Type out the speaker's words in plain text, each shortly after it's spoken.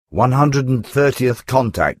130th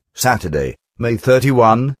contact, Saturday, May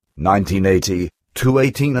 31, 1980,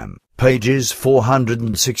 2:18 am, pages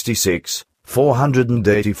 466,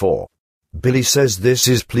 484. Billy says this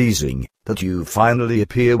is pleasing, that you finally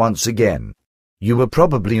appear once again. You were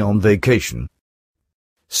probably on vacation.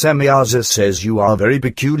 Semyaza says you are very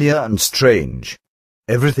peculiar and strange.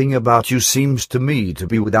 Everything about you seems to me to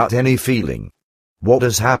be without any feeling. What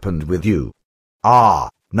has happened with you? Ah,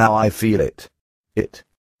 now I feel it.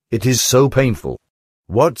 It is so painful.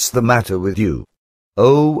 What's the matter with you?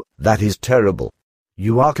 Oh, that is terrible.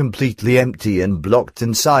 You are completely empty and blocked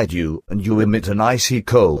inside you, and you emit an icy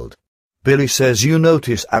cold. Billy says you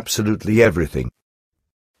notice absolutely everything.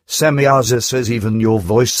 Semyaza says even your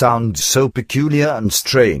voice sounds so peculiar and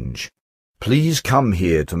strange. Please come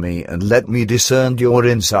here to me and let me discern your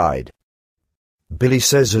inside. Billy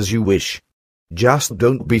says as you wish. Just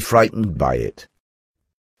don't be frightened by it.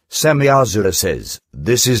 Semyaza says,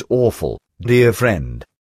 this is awful, dear friend.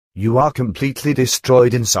 You are completely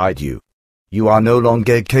destroyed inside you. You are no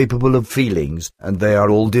longer capable of feelings, and they are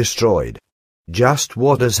all destroyed. Just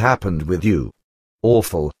what has happened with you?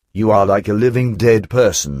 Awful, you are like a living dead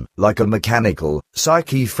person, like a mechanical,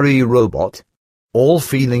 psyche-free robot. All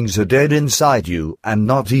feelings are dead inside you, and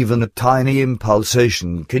not even a tiny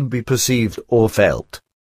impulsation can be perceived or felt.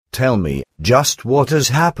 Tell me, just what has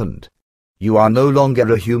happened? You are no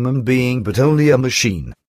longer a human being but only a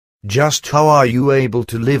machine. Just how are you able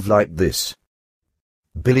to live like this?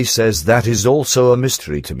 Billy says that is also a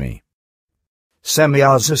mystery to me.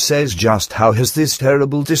 Semyaza says just how has this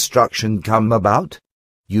terrible destruction come about?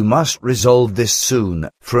 You must resolve this soon,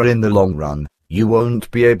 for in the long run, you won't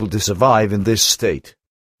be able to survive in this state.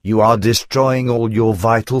 You are destroying all your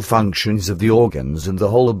vital functions of the organs and the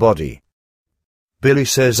whole body. Billy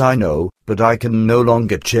says I know, but I can no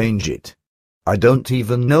longer change it. I don't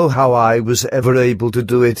even know how I was ever able to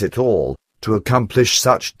do it at all, to accomplish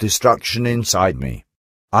such destruction inside me.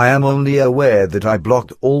 I am only aware that I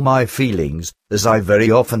blocked all my feelings, as I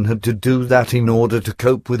very often had to do that in order to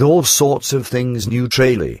cope with all sorts of things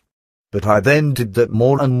neutrally. But I then did that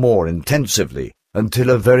more and more intensively,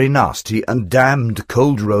 until a very nasty and damned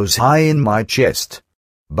cold rose high in my chest.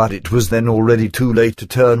 But it was then already too late to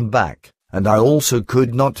turn back, and I also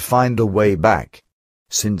could not find a way back.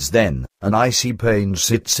 Since then, an icy pain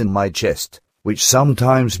sits in my chest, which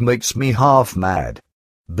sometimes makes me half mad.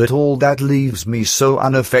 But all that leaves me so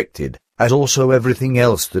unaffected, as also everything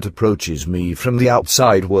else that approaches me from the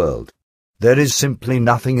outside world. There is simply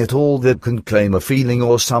nothing at all that can claim a feeling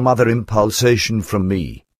or some other impulsation from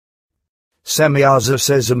me. Semyaza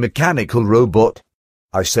says a mechanical robot.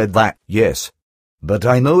 I said that, yes. But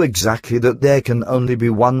I know exactly that there can only be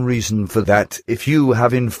one reason for that if you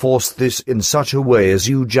have enforced this in such a way as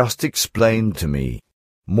you just explained to me.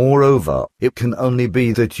 Moreover, it can only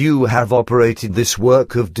be that you have operated this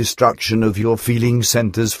work of destruction of your feeling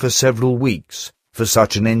centers for several weeks, for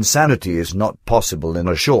such an insanity is not possible in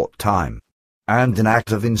a short time. And an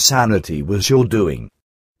act of insanity was your doing.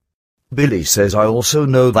 Billy says I also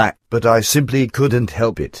know that, but I simply couldn't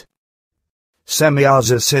help it.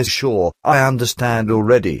 Semyaza says sure, I understand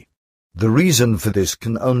already. The reason for this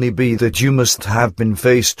can only be that you must have been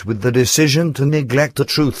faced with the decision to neglect a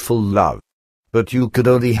truthful love. But you could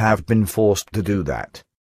only have been forced to do that.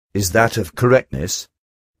 Is that of correctness?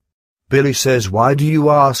 Billy says why do you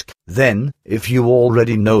ask, then, if you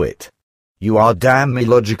already know it? You are damn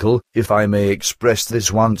illogical, if I may express this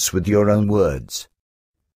once with your own words.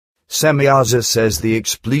 Semyaza says the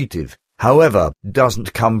expletive, however,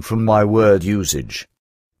 doesn't come from my word usage.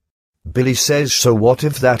 Billy says so what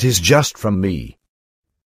if that is just from me?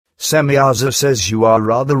 Semyaza says you are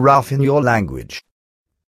rather rough in your language.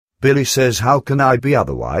 Billy says how can I be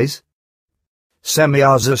otherwise?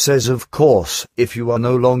 Semyaza says of course, if you are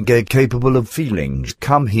no longer capable of feelings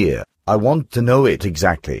come here, I want to know it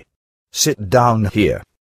exactly. Sit down here.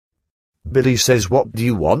 Billy says what do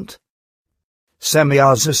you want?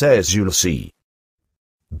 Semyaza says you'll see.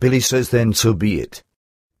 Billy says then so be it.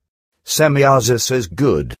 Semyaza says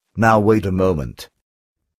good, now wait a moment.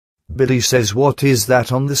 Billy says what is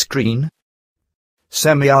that on the screen?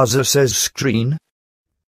 Semyaza says screen.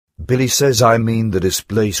 Billy says I mean the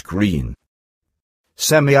display screen.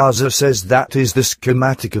 Semyaza says that is the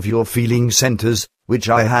schematic of your feeling centers, which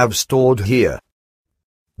I have stored here.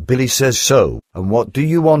 Billy says so, and what do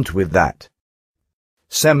you want with that?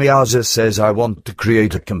 Semyaza says I want to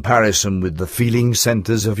create a comparison with the feeling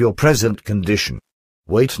centers of your present condition.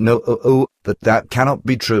 Wait no but that cannot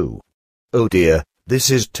be true. Oh dear,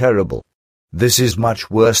 this is terrible. This is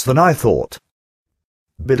much worse than I thought.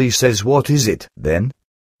 Billy says what is it, then?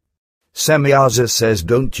 Semyaza says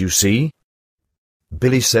don't you see?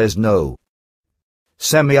 Billy says no.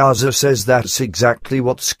 Semyaza says that's exactly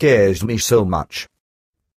what scares me so much.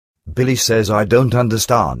 Billy says I don't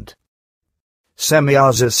understand.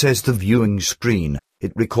 Semyaza says the viewing screen,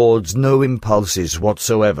 it records no impulses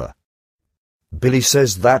whatsoever. Billy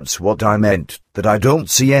says that's what I meant, that I don't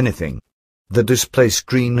see anything. The display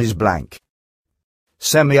screen is blank.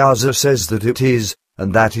 Semyaza says that it is,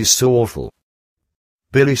 and that is so awful.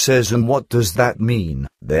 Billy says, and what does that mean,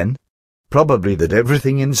 then? Probably that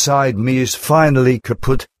everything inside me is finally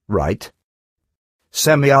kaput, right?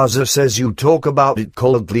 Semyaza says you talk about it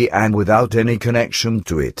coldly and without any connection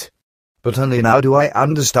to it. But only now do I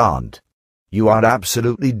understand. You are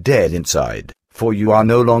absolutely dead inside, for you are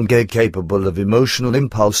no longer capable of emotional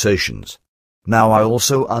impulsations. Now I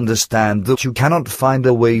also understand that you cannot find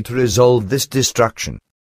a way to resolve this destruction.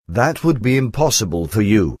 That would be impossible for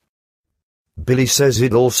you. Billy says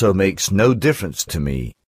it also makes no difference to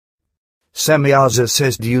me. Semyaza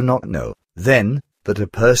says, do you not know, then, that a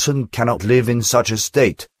person cannot live in such a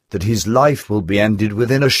state, that his life will be ended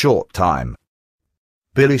within a short time?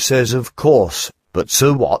 Billy says, of course, but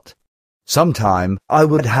so what? Sometime I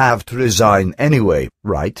would have to resign anyway,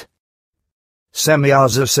 right?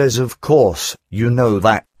 Semyaza says, of course, you know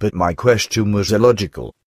that, but my question was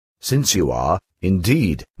illogical. Since you are,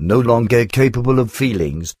 indeed, no longer capable of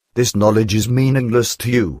feelings, this knowledge is meaningless to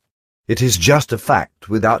you. It is just a fact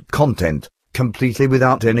without content, completely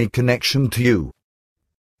without any connection to you.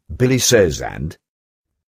 Billy says, and?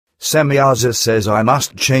 Semyaza says, I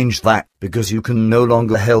must change that, because you can no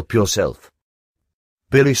longer help yourself.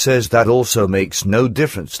 Billy says that also makes no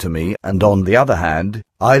difference to me, and on the other hand,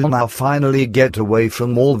 I'll now finally get away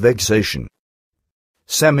from all vexation.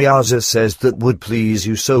 Semyaza says that would please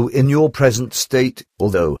you so in your present state,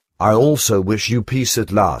 although I also wish you peace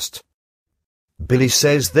at last. Billy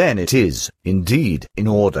says then it is, indeed, in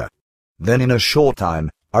order. Then in a short time,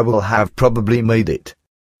 I will have probably made it.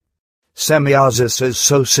 Semyaza says,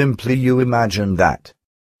 so simply you imagine that?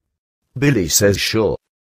 Billy says, sure.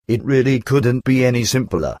 It really couldn't be any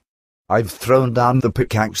simpler. I've thrown down the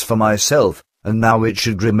pickaxe for myself, and now it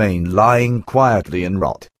should remain lying quietly and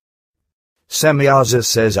rot. Semyaza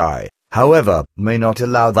says, I, however, may not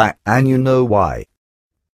allow that, and you know why.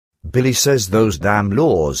 Billy says, those damn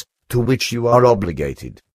laws, to which you are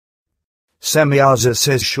obligated. Semyaza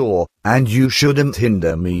says, sure, and you shouldn't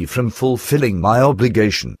hinder me from fulfilling my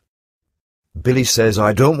obligation. Billy says,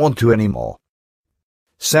 I don't want to anymore.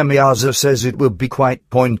 Semyaza says it would be quite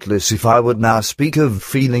pointless if I would now speak of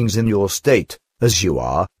feelings in your state, as you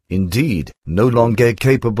are, indeed, no longer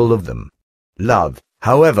capable of them. Love,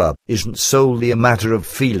 however, isn't solely a matter of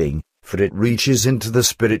feeling, for it reaches into the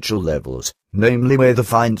spiritual levels, namely where the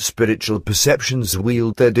fine spiritual perceptions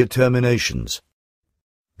wield their determinations.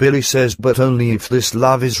 Billy says, but only if this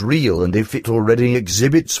love is real and if it already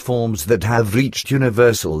exhibits forms that have reached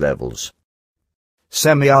universal levels.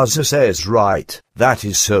 Semyaza says, right, that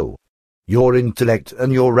is so. Your intellect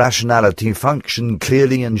and your rationality function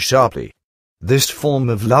clearly and sharply. This form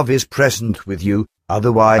of love is present with you,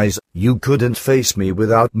 otherwise, you couldn't face me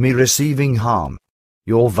without me receiving harm.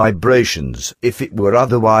 Your vibrations, if it were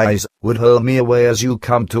otherwise, would hurl me away as you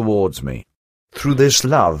come towards me. Through this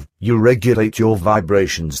love, you regulate your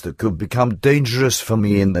vibrations that could become dangerous for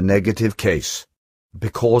me in the negative case.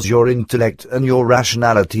 Because your intellect and your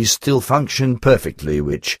rationality still function perfectly,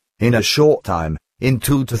 which, in a short time, in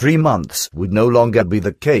 2 to 3 months, would no longer be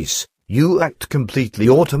the case, you act completely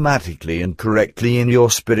automatically and correctly in your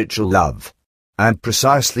spiritual love. And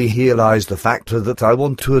precisely here lies the factor that I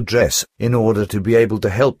want to address, in order to be able to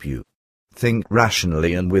help you. Think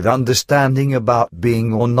rationally and with understanding about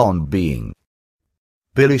being or non-being.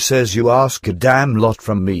 Billy says you ask a damn lot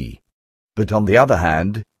from me. But on the other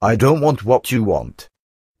hand, I don't want what you want.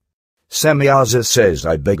 Semyaza says,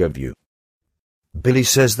 I beg of you. Billy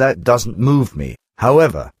says that doesn't move me,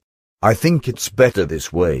 however. I think it's better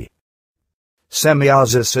this way.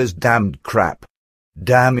 Semyaza says, damned crap.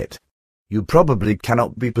 Damn it. You probably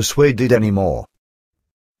cannot be persuaded anymore.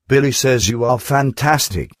 Billy says you are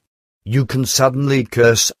fantastic. You can suddenly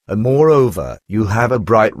curse, and moreover, you have a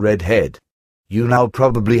bright red head. You now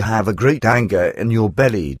probably have a great anger in your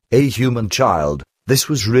belly, a human child. This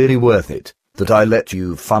was really worth it, that I let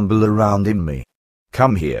you fumble around in me.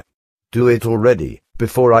 Come here. Do it already,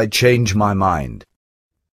 before I change my mind.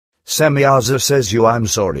 Semyaza says I'm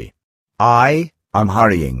sorry. I'm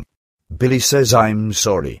hurrying. Billy says I'm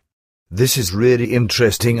sorry. This is really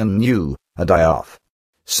interesting and new, and I off.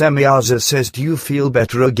 Semyaza says, do you feel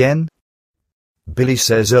better again? Billy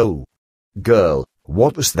says, oh. Girl,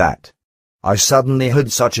 what was that? I suddenly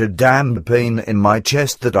had such a damned pain in my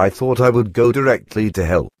chest that I thought I would go directly to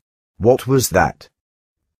hell. What was that?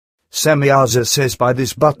 Semyaza says by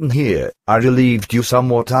this button here, I relieved you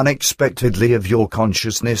somewhat unexpectedly of your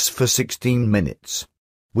consciousness for 16 minutes.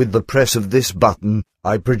 With the press of this button,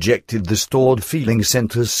 I projected the stored feeling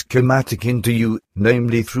center schematic into you,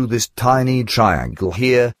 namely through this tiny triangle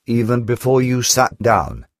here, even before you sat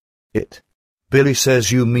down. Billy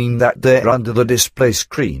says you mean that there under the display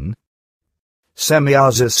screen?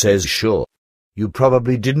 Semyaza says sure. You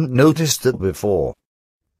probably didn't notice that before.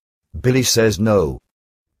 Billy says no.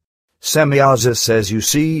 Semyaza says you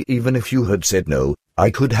see, even if you had said no, I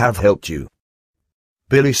could have helped you.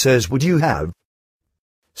 Billy says would you have?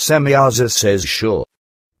 Semyaza says sure.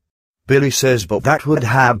 Billy says but that would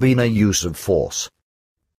have been a use of force.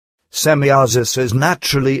 Semyaza says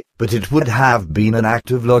naturally, but it would have been an act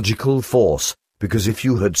of logical force, because if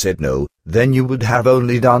you had said no, then you would have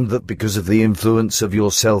only done that because of the influence of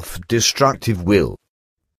your self-destructive will.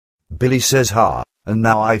 Billy says and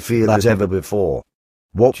now I feel as ever before.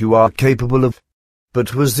 What you are capable of.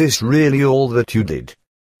 But was this really all that you did?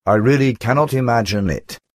 I really cannot imagine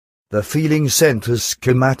it. The feeling center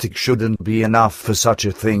schematic shouldn't be enough for such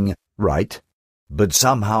a thing, right? But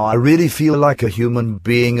somehow I really feel like a human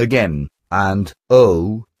being again, and,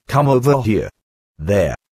 oh, come over here.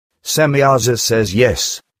 There. Semyaza says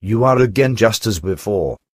yes, you are again just as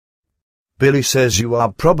before. Billy says you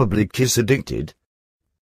are probably kiss addicted.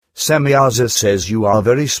 Semyaza says you are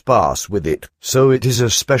very sparse with it, so it is a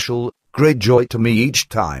special, great joy to me each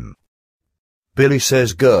time. Billy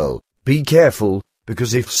says girl, be careful,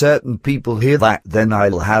 because if certain people hear that then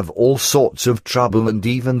I'll have all sorts of trouble and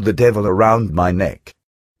even the devil around my neck.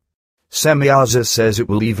 Semyaza says it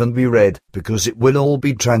will even be read, because it will all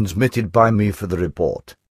be transmitted by me for the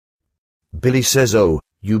report. Billy says oh,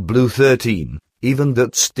 you blew 13, even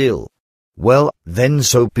that still. Well, then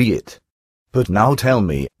so be it. But now tell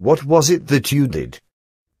me, what was it that you did?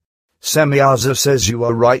 Semyaza says you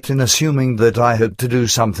are right in assuming that I had to do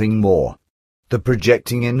something more. The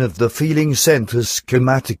projecting in of the feeling center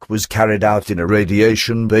schematic was carried out in a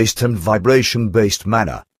radiation-based and vibration-based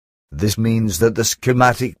manner. This means that the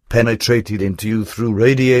schematic penetrated into you through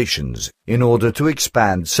radiations, in order to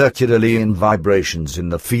expand circularly in vibrations in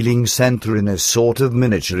the feeling center in a sort of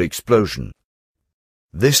miniature explosion.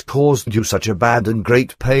 This caused you such a bad and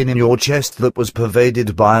great pain in your chest that was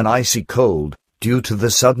pervaded by an icy cold, due to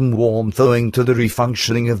the sudden warmth owing to the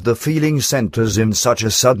refunctioning of the feeling centers in such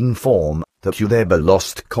a sudden form, that you thereby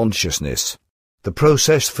lost consciousness. The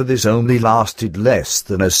process for this only lasted less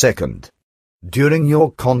than a second. During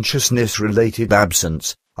your consciousness-related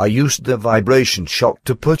absence, I used the vibration shock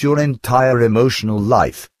to put your entire emotional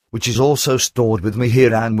life, which is also stored with me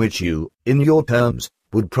here and which you, in your terms,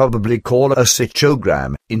 would probably call a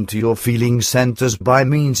cytogram, into your feeling centers by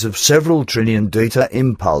means of several trillion data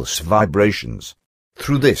impulse vibrations.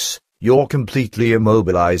 Through this, your completely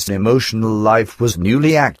immobilized emotional life was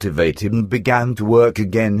newly activated and began to work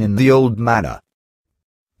again in the old manner.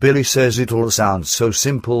 Billy says it all sounds so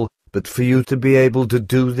simple, but for you to be able to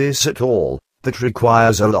do this at all, that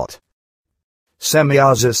requires a lot.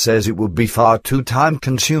 Semyaza says it would be far too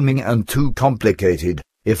time-consuming and too complicated,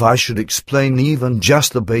 if I should explain even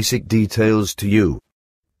just the basic details to you.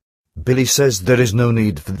 Billy says there is no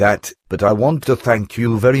need for that, but I want to thank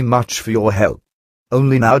you very much for your help.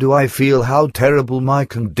 Only now do I feel how terrible my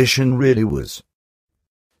condition really was.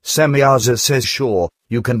 Semyaza says sure,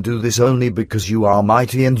 you can do this only because you are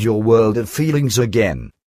mighty and your world of feelings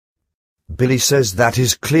again. Billy says that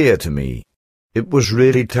is clear to me. It was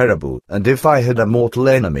really terrible, and if I had a mortal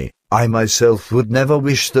enemy, I myself would never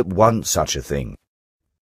wish that one such a thing.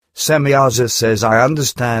 Semyaza says I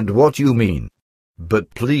understand what you mean.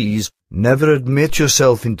 But please, never admit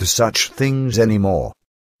yourself into such things anymore.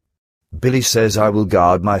 Billy says I will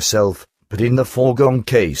guard myself, but in the foregone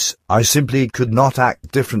case, I simply could not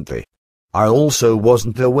act differently. I also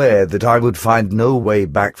wasn't aware that I would find no way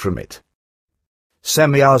back from it.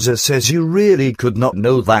 Semyaza says you really could not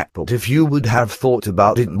know that, but if you would have thought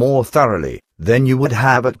about it more thoroughly, then you would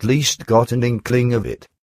have at least got an inkling of it.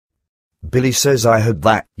 Billy says I had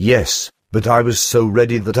that, yes, but I was so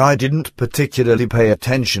ready that I didn't particularly pay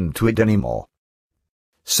attention to it anymore.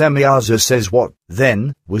 Semyaza says what,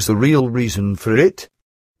 then, was the real reason for it?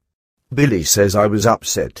 Billy says I was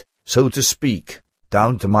upset, so to speak,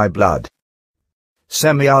 down to my blood.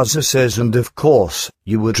 Semyaza says and of course,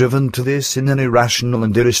 you were driven to this in an irrational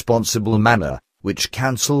and irresponsible manner, which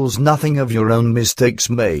cancels nothing of your own mistakes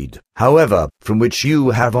made, however, from which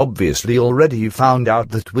you have obviously already found out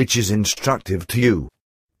that which is instructive to you.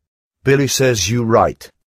 Billy says you right.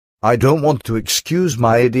 I don't want to excuse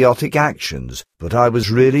my idiotic actions, but I was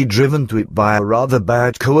really driven to it by a rather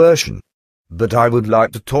bad coercion. But I would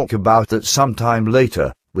like to talk about that sometime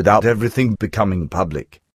later, without everything becoming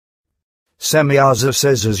public. Semyaza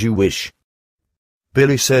says as you wish.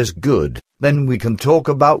 Billy says good, then we can talk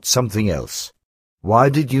about something else. Why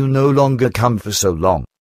did you no longer come for so long?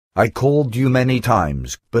 I called you many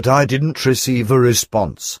times, but I didn't receive a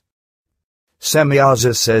response.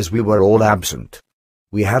 Semyaza says we were all absent.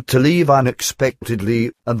 We had to leave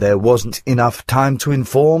unexpectedly, and there wasn't enough time to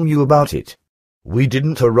inform you about it. We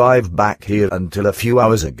didn't arrive back here until a few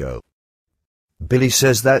hours ago. Billy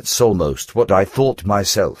says that's almost what I thought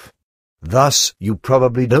myself. Thus, you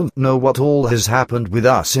probably don't know what all has happened with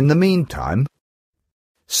us in the meantime.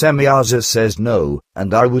 Semyaza says no,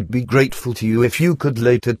 and I would be grateful to you if you could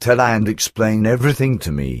later tell and explain everything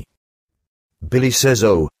to me. Billy says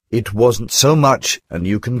oh, it wasn't so much, and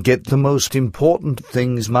you can get the most important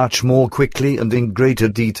things much more quickly and in greater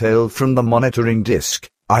detail from the monitoring disc,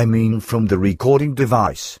 I mean from the recording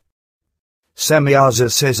device.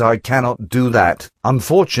 Semyaza says I cannot do that,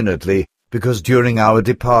 unfortunately, because during our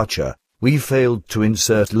departure, we failed to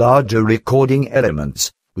insert larger recording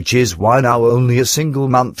elements, which is why now only a single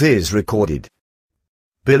month is recorded.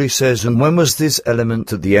 Billy says and when was this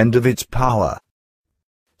element at the end of its power?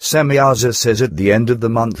 Semyaza says at the end of the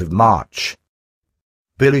month of March.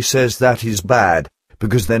 Billy says that is bad,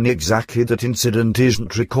 because then exactly that incident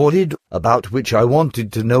isn't recorded, about which I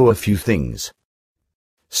wanted to know a few things.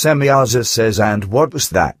 Semyaza says and what was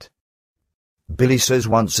that? Billy says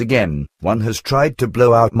once again, one has tried to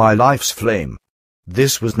blow out my life's flame.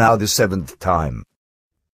 This was now the 7th time.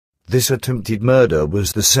 This attempted murder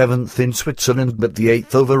was the 7th in Switzerland but the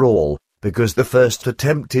 8th overall, because the first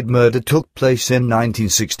attempted murder took place in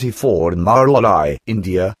 1964 in Marolai,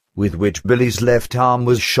 India, with which Billy's left arm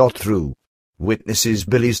was shot through. Witnesses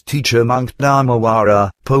Billy's teacher Monk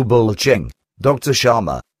Dharmawara, Pobol Cheng, Dr.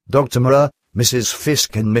 Sharma, Dr. Mara, Mrs.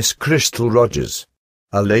 Fisk and Miss Crystal Rogers.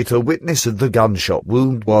 A later witness of the gunshot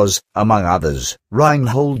wound was, among others,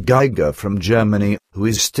 Reinhold Geiger from Germany, who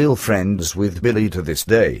is still friends with Billy to this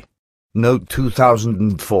day. Note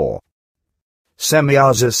 2004.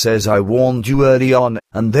 Semyaza says I warned you early on,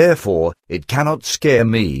 and therefore, it cannot scare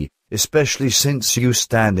me, especially since you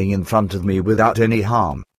standing in front of me without any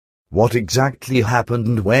harm. What exactly happened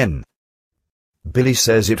and when? Billy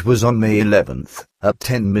says it was on May 11th, at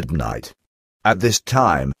 10 midnight. At this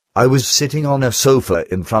time, I was sitting on a sofa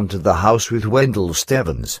in front of the house with Wendelle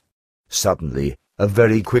Stevens. Suddenly, a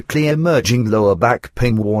very quickly emerging lower back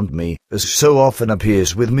pain warned me, as so often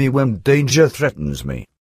appears with me when danger threatens me.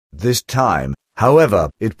 This time,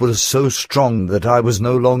 however, it was so strong that I was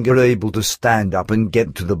no longer able to stand up and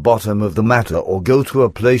get to the bottom of the matter or go to a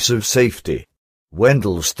place of safety.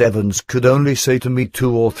 Wendelle Stevens could only say to me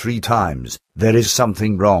 2 or 3 times, "There is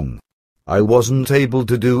something wrong." I wasn't able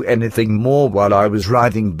to do anything more while I was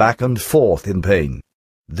writhing back and forth in pain.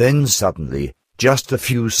 Then suddenly, just a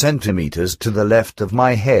few centimeters to the left of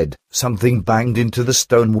my head, something banged into the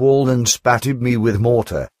stone wall and spattered me with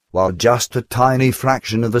mortar, while just a tiny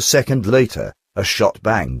fraction of a second later, a shot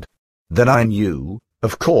banged. Then I knew,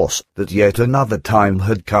 of course, that yet another time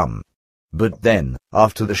had come. But then,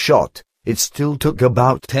 after the shot, it still took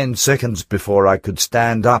about 10 seconds before I could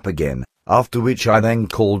stand up again, after which I then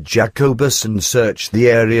called Jacobus and searched the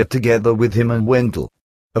area together with him and Wendelle.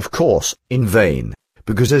 Of course, in vain,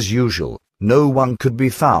 because as usual, no one could be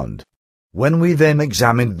found. When we then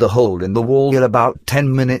examined the hole in the wall about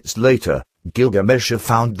 10 minutes later, Gilgamesh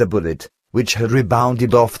found the bullet, which had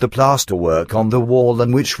rebounded off the plasterwork on the wall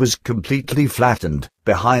and which was completely flattened,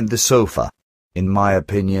 behind the sofa. In my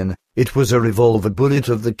opinion, it was a revolver bullet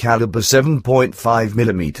of the caliber 7.5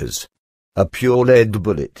 millimeters. A pure lead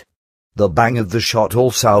bullet. The bang of the shot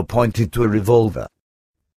also pointed to a revolver.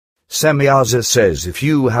 Semyaza says if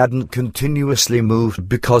you hadn't continuously moved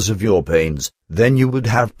because of your pains, then you would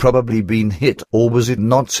have probably been hit, or was it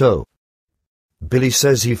not so? Billy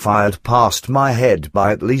says he fired past my head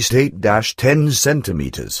by at least 8-10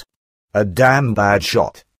 centimeters. A damn bad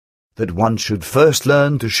shot. That one should first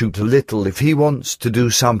learn to shoot a little if he wants to do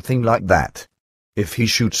something like that. If he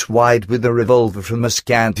shoots wide with a revolver from a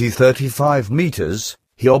scanty 35 meters,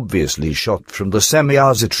 he obviously shot from the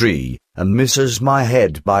Semyaza tree, and misses my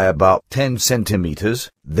head by about 10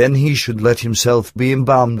 centimeters, then he should let himself be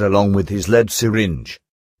embalmed along with his lead syringe.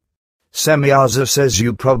 Semyaza says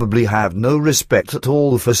you probably have no respect at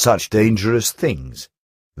all for such dangerous things.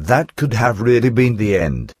 That could have really been the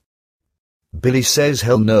end. Billy says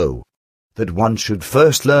hell no. That one should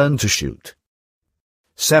first learn to shoot.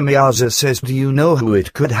 Semyaza says do you know who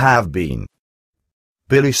it could have been?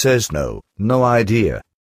 Billy says no idea.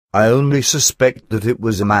 I only suspect that it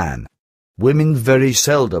was a man. Women very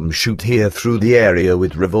seldom shoot here through the area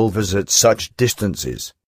with revolvers at such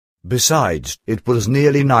distances. Besides, it was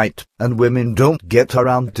nearly night, and women don't get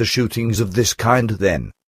around to shootings of this kind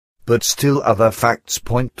then. But still other facts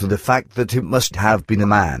point to the fact that it must have been a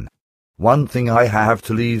man. One thing I have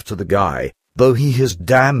to leave to the guy, though he has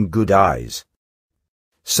damn good eyes.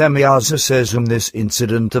 Semyaza says this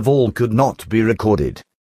incident of all could not be recorded.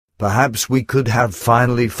 Perhaps we could have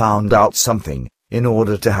finally found out something, in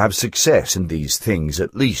order to have success in these things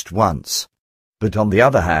at least once. But on the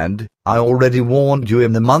other hand, I already warned you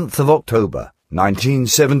in the month of October,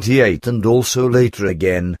 1978 and also later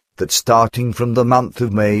again, that starting from the month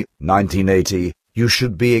of May, 1980, you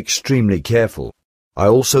should be extremely careful. I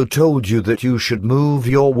also told you that you should move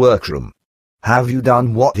your workroom. Have you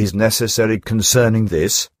done what is necessary concerning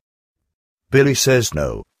this? Billy says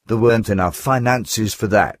no, there weren't enough finances for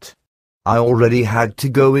that. I already had to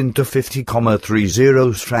go into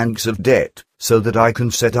 50,30 francs of debt, so that I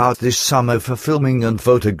can set out this summer for filming and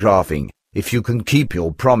photographing, if you can keep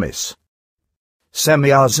your promise.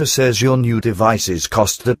 Semyaza says your new devices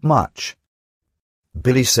cost that much.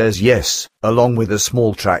 Billy says yes, along with a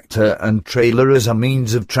small tractor and trailer as a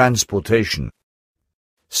means of transportation.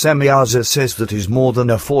 Semyaza says that is more than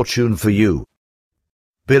a fortune for you.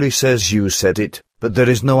 Billy says you said it, but there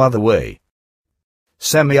is no other way.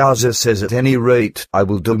 Semyaza says at any rate I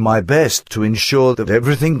will do my best to ensure that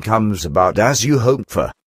everything comes about as you hope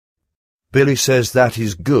for. Billy says that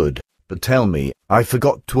is good, but tell me, I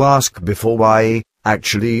forgot to ask before why,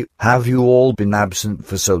 actually, have you all been absent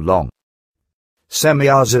for so long?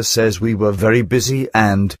 Semyaza says we were very busy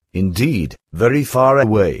and, indeed, very far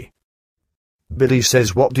away. Billy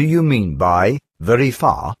says what do you mean by, very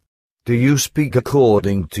far? Do you speak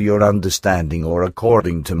according to your understanding or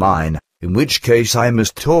according to mine, in which case I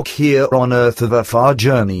must talk here on Earth of a far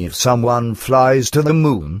journey if someone flies to the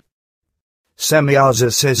moon?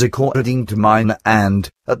 Semyaza says according to mine and,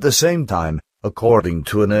 at the same time, according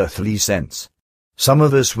to an earthly sense. Some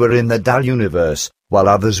of us were in the DAL universe, while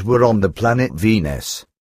others were on the planet Venus.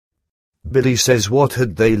 Billy says what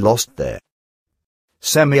had they lost there?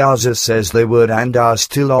 Semyaza says they were and are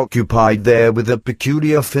still occupied there with a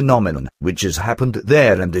peculiar phenomenon, which has happened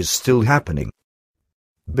there and is still happening.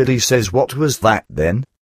 Billy says what was that then?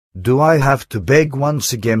 Do I have to beg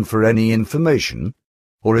once again for any information?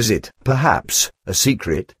 Or is it, perhaps, a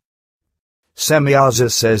secret?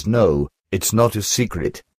 Semyaza says no, it's not a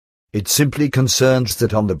secret. It simply concerns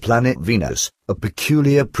that on the planet Venus, a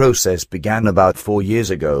peculiar process began about 4 years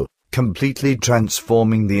ago, completely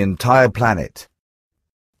transforming the entire planet.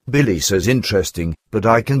 Billy says interesting, but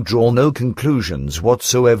I can draw no conclusions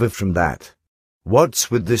whatsoever from that. What's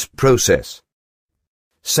with this process?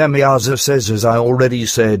 Semyaza says as I already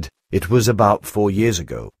said, it was about 4 years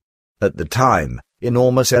ago. At the time,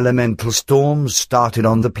 enormous elemental storms started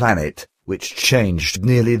on the planet, which changed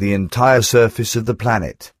nearly the entire surface of the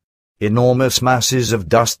planet. Enormous masses of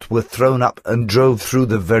dust were thrown up and drove through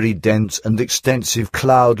the very dense and extensive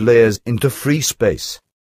cloud layers into free space.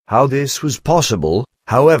 How this was possible,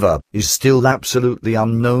 however, is still absolutely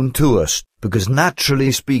unknown to us, because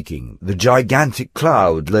naturally speaking, the gigantic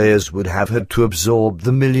cloud layers would have had to absorb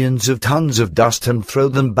the millions of tons of dust and throw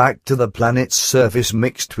them back to the planet's surface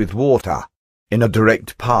mixed with water. In a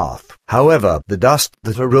direct path, however, the dust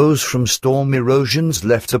that arose from storm erosions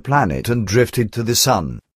left the planet and drifted to the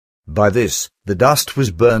sun. By this, the dust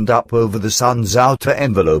was burned up over the sun's outer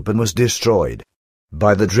envelope and was destroyed.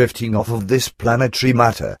 By the drifting off of this planetary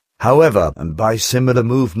matter, however, and by similar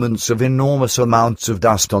movements of enormous amounts of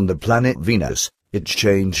dust on the planet Venus, it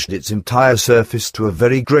changed its entire surface to a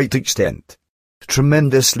very great extent.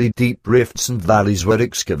 Tremendously deep rifts and valleys were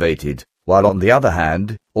excavated, while on the other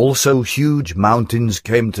hand, also huge mountains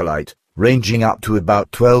came to light, ranging up to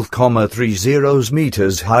about 12,30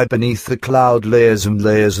 meters high beneath the cloud layers and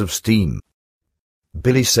layers of steam.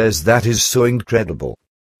 Billy says that is so incredible.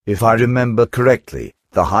 If I remember correctly,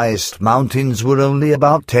 the highest mountains were only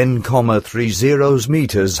about 10,30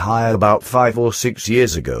 meters high about 5 or 6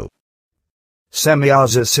 years ago.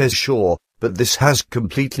 Semyaza says sure, but this has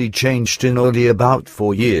completely changed in only about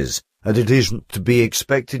 4 years, and it isn't to be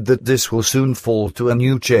expected that this will soon fall to a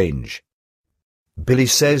new change. Billy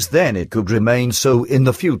says then it could remain so in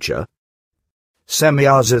the future.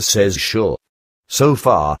 Semyaza says sure. So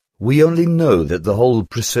far, we only know that the whole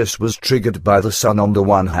process was triggered by the sun on the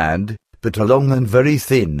one hand, but a long and very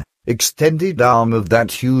thin, extended arm of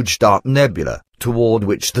that huge dark nebula, toward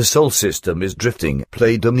which the Sol system is drifting,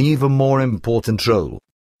 played an even more important role.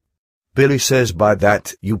 Billy says by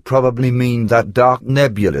that you probably mean that dark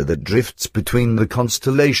nebula that drifts between the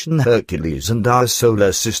constellation Hercules and our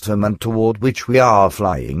solar system and toward which we are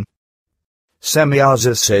flying.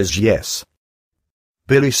 Semyaza says yes.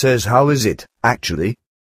 Billy says how is it, actually?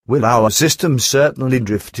 Will our system certainly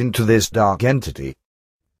drift into this dark entity?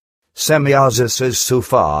 Semyaza says so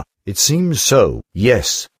far, it seems so,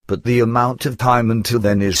 yes, but the amount of time until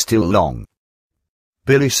then is still long.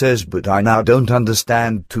 Billy says, but I now don't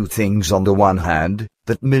understand two things. On the one hand,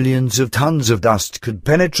 that millions of tons of dust could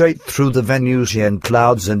penetrate through the Venusian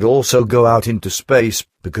clouds and also go out into space,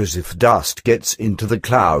 because if dust gets into the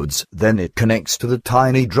clouds, then it connects to the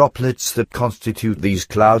tiny droplets that constitute these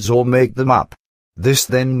clouds or make them up. This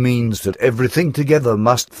then means that everything together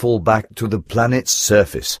must fall back to the planet's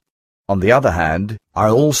surface. On the other hand, I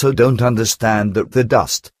also don't understand that the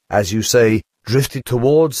dust, as you say, drifted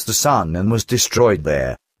towards the sun and was destroyed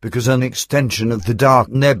there, because an extension of the dark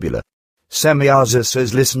nebula. Semyaza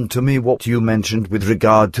says, listen to me, what you mentioned with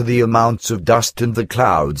regard to the amounts of dust in the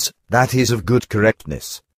clouds, that is of good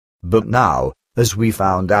correctness. But now, as we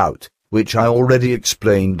found out, which I already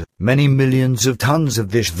explained, many millions of tons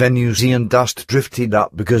of this Venusian dust drifted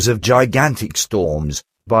up because of gigantic storms,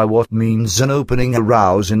 by what means an opening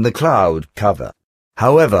arose in the cloud cover.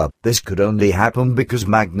 However, this could only happen because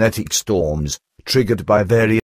magnetic storms, triggered by various